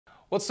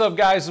What's up,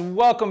 guys?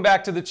 Welcome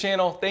back to the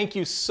channel. Thank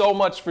you so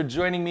much for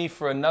joining me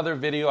for another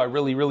video. I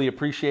really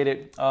appreciate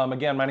it.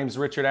 Again, my name is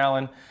Richard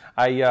Allen.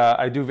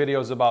 I do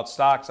videos about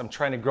stocks. I'm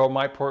trying to grow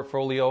my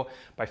portfolio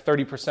by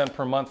 30%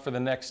 per month for the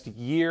next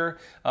year.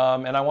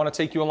 And I want to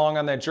take you along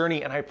on that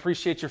journey, and I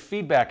appreciate your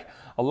feedback.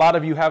 A lot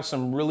of you have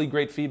some really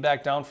great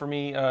feedback down for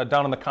me,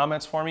 down in the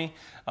comments for me.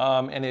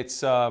 And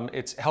it's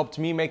helped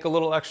me make a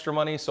little extra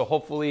money. So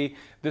hopefully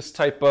this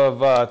type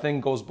of thing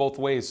goes both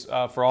ways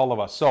for all of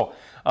us. So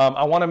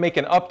I want to make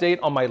an update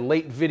on my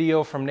late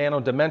video from Nano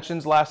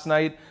Dimensions last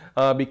night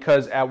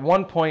because at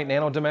one point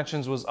Nano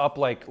Dimensions was up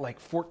like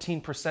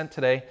 14%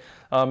 today,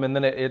 and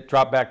then it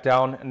dropped back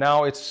down.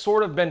 Now it's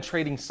sort of been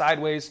trading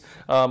sideways.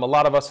 A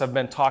lot of us have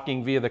been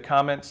talking via the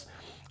comments,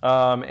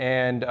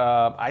 and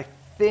I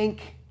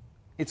think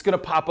it's going to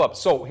pop up.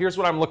 So here's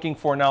what I'm looking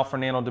for now for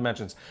Nano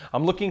Dimensions.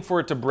 I'm looking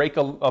for it to break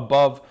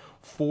above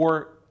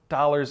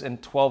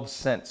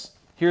 $4.12.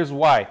 Here's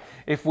why.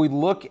 If we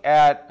look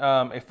at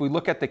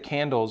the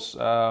candles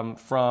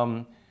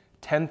from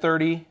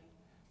 10:30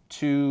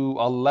 to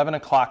 11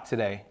 o'clock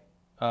today,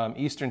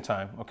 Eastern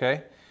time,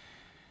 okay?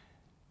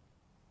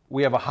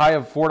 We have a high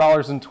of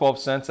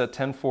 $4.12 at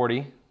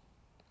 10:40.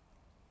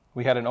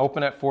 We had an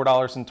open at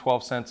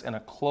 $4.12 and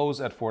a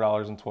close at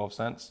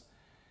 $4.12.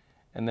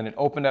 And then it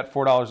opened at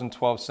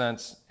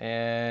 $4.12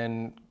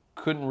 and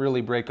couldn't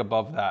really break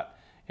above that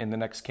in the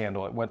next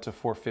candle. It went to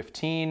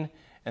 $4.15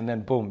 and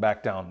then boom,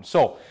 back down.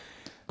 So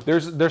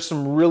there's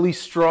some really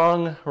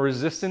strong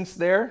resistance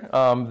there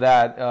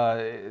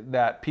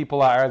that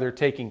people are either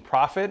taking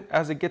profit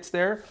as it gets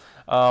there,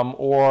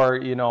 or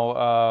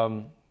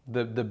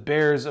the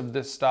bears of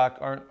this stock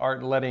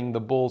aren't letting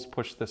the bulls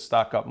push this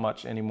stock up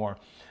much anymore.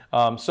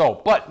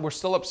 But we're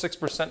still up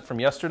 6% from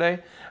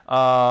yesterday.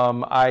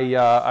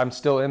 I'm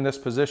still in this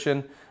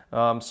position,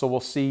 so we'll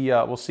see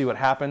what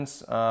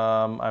happens.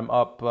 I'm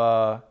up,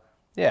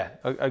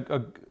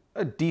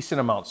 a decent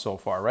amount so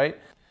far, right?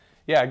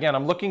 Yeah, again,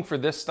 I'm looking for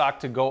this stock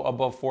to go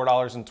above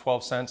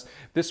 $4.12.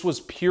 This was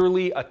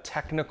purely a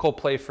technical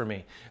play for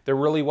me. There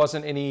really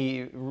wasn't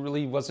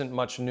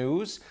much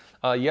news.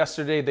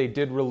 Yesterday they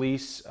did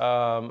release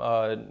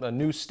a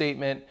news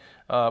statement.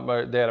 They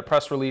had a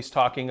press release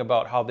talking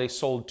about how they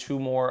sold 2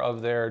 more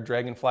of their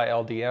Dragonfly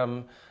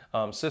LDM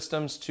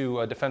systems to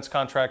a defense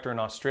contractor in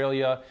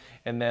Australia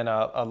and then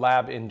a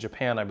lab in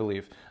Japan, I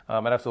believe.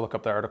 I'd have to look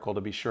up the article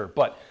to be sure.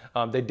 But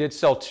they did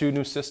sell 2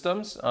 new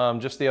systems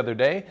just the other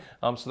day.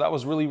 So that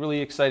was really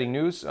exciting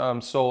news.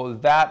 So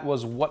that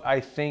was what I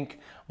think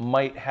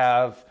might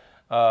have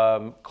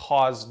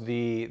caused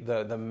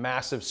the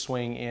massive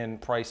swing in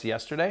price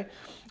yesterday.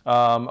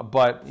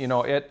 But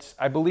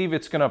I believe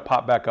it's going to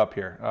pop back up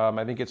here.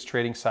 I think it's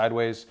trading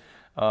sideways.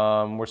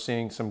 We're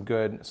seeing some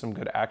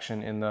good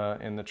action in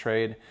the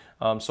trade.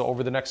 So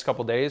over the next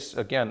couple days,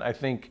 again, I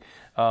think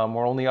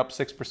we're only up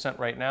 6%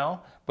 right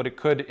now, but it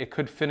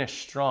could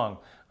finish strong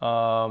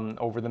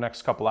over the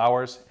next couple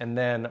hours and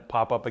then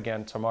pop up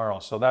again tomorrow.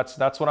 So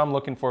that's what I'm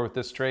looking for with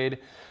this trade.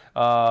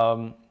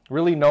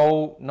 Really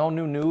no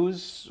new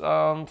news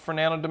for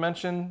Nano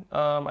Dimension,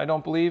 I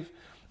don't believe.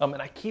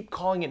 And I keep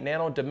calling it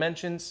Nano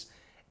Dimensions,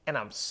 and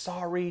I'm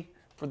sorry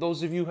for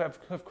those of you who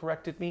have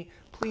corrected me.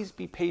 Please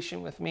be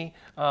patient with me.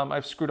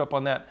 I've screwed up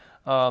on that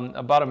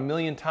about 1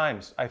 million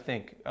times, I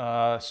think.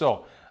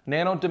 So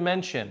Nano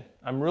Dimension,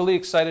 I'm really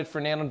excited for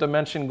Nano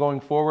Dimension going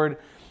forward.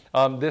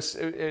 A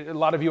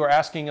lot of you are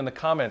asking in the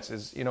comments,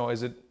 is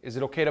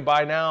it okay to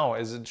buy now?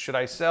 Should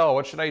I sell?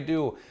 What should I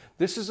do?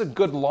 This is a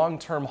good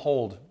long-term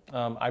hold,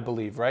 I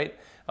believe, right?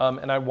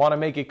 And I want to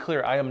make it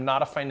clear, I am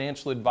not a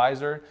financial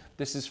advisor.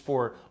 This is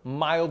for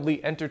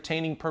mildly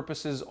entertaining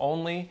purposes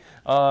only.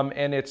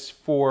 And it's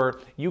for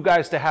you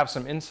guys to have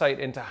some insight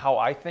into how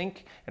I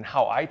think and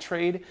how I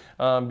trade.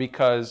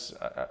 Because,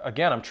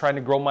 again, I'm trying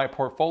to grow my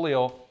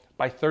portfolio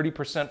by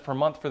 30% per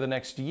month for the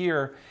next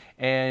year.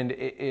 And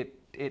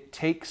it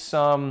takes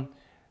some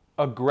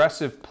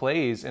aggressive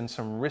plays and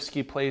some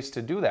risky plays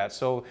to do that.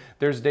 So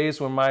there's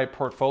days when my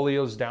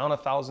portfolio's down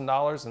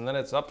 $1,000 and then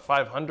it's up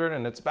 500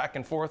 and it's back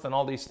and forth and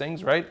all these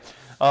things, right?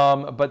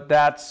 But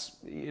that's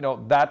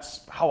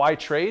how I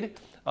trade,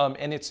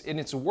 and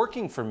it's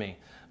working for me.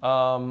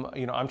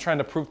 I'm trying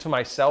to prove to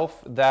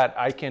myself that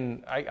I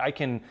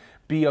can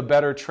be a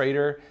better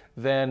trader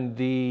than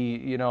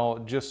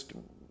just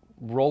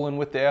rolling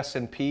with the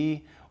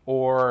S&P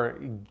or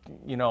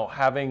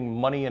having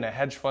money in a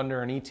hedge fund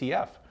or an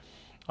ETF.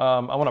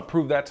 I want to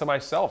prove that to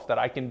myself that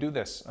I can do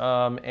this.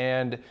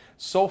 And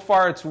so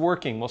far it's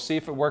working. We'll see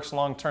if it works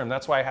long term.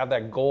 That's why I have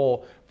that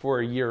goal for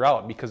a year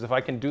out, because if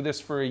I can do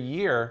this for a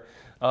year,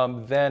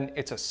 then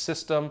it's a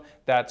system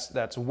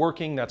that's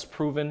working, that's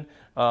proven.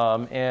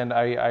 And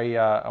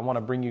I want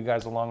to bring you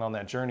guys along on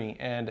that journey.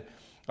 And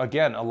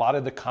again, a lot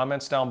of the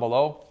comments down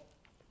below,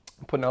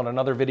 I'm putting out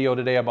another video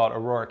today about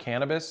Aurora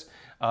Cannabis.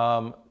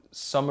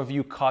 Some of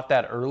you caught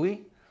that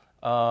early.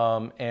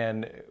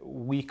 And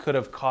we could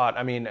have caught,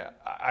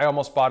 I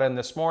almost bought in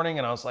this morning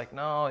and I was like,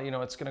 no,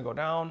 it's going to go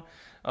down.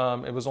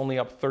 It was only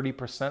up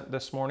 30%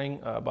 this morning,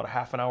 about a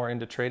half an hour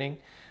into trading.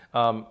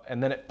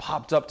 And then it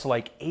popped up to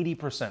like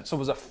 80%. So it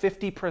was a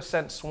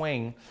 50%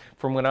 swing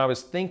from when I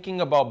was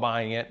thinking about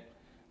buying it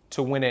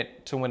to when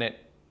it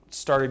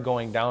started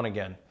going down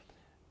again.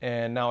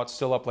 And now it's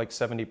still up like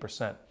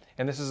 70%.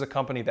 And this is a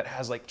company that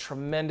has like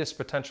tremendous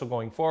potential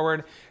going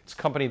forward. It's a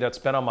company that's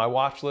been on my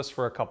watch list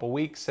for a couple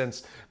weeks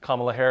since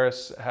Kamala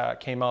Harris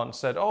came out and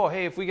said, oh,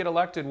 hey, if we get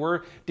elected,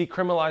 we're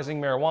decriminalizing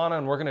marijuana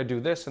and we're gonna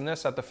do this and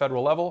this at the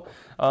federal level.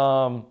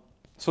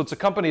 So it's a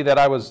company that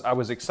I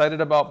was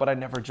excited about, but I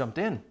never jumped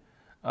in.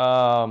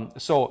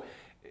 So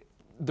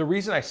the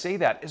reason I say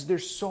that is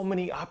there's so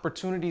many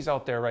opportunities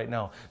out there right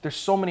now. There's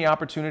so many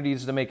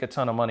opportunities to make a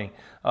ton of money.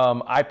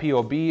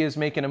 IPOB is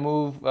making a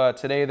move.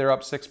 Today they're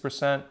up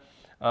 6%.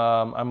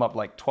 I'm up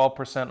like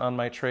 12% on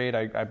my trade.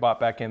 I bought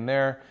back in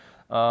there.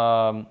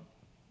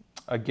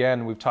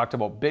 Again, we've talked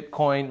about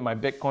Bitcoin. My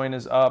Bitcoin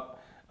is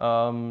up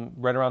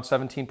right around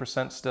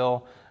 17%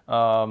 still.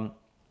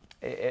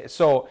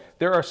 So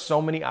there are so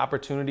many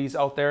opportunities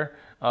out there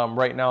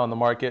right now in the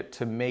market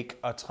to make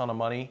a ton of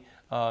money.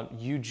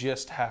 You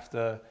just have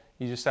to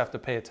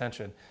pay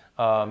attention.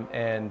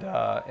 And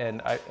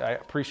I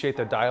appreciate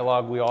the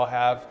dialogue we all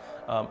have.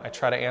 I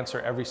try to answer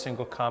every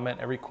single comment,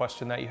 every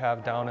question that you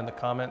have down in the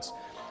comments.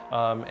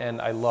 And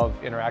I love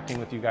interacting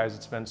with you guys.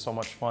 It's been so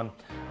much fun.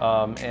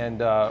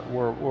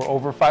 We're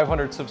over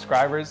 500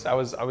 subscribers. I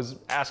was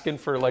asking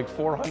for like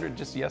 400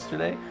 just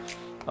yesterday.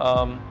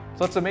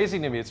 So it's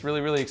amazing to me. It's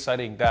really, really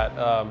exciting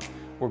that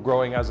we're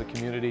growing as a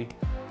community.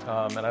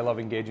 And I love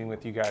engaging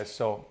with you guys.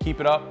 So keep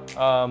it up.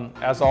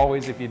 As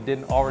always, if you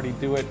didn't already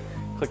do it,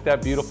 click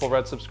that beautiful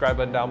red subscribe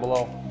button down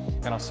below,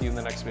 and I'll see you in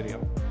the next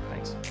video.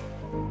 Thanks.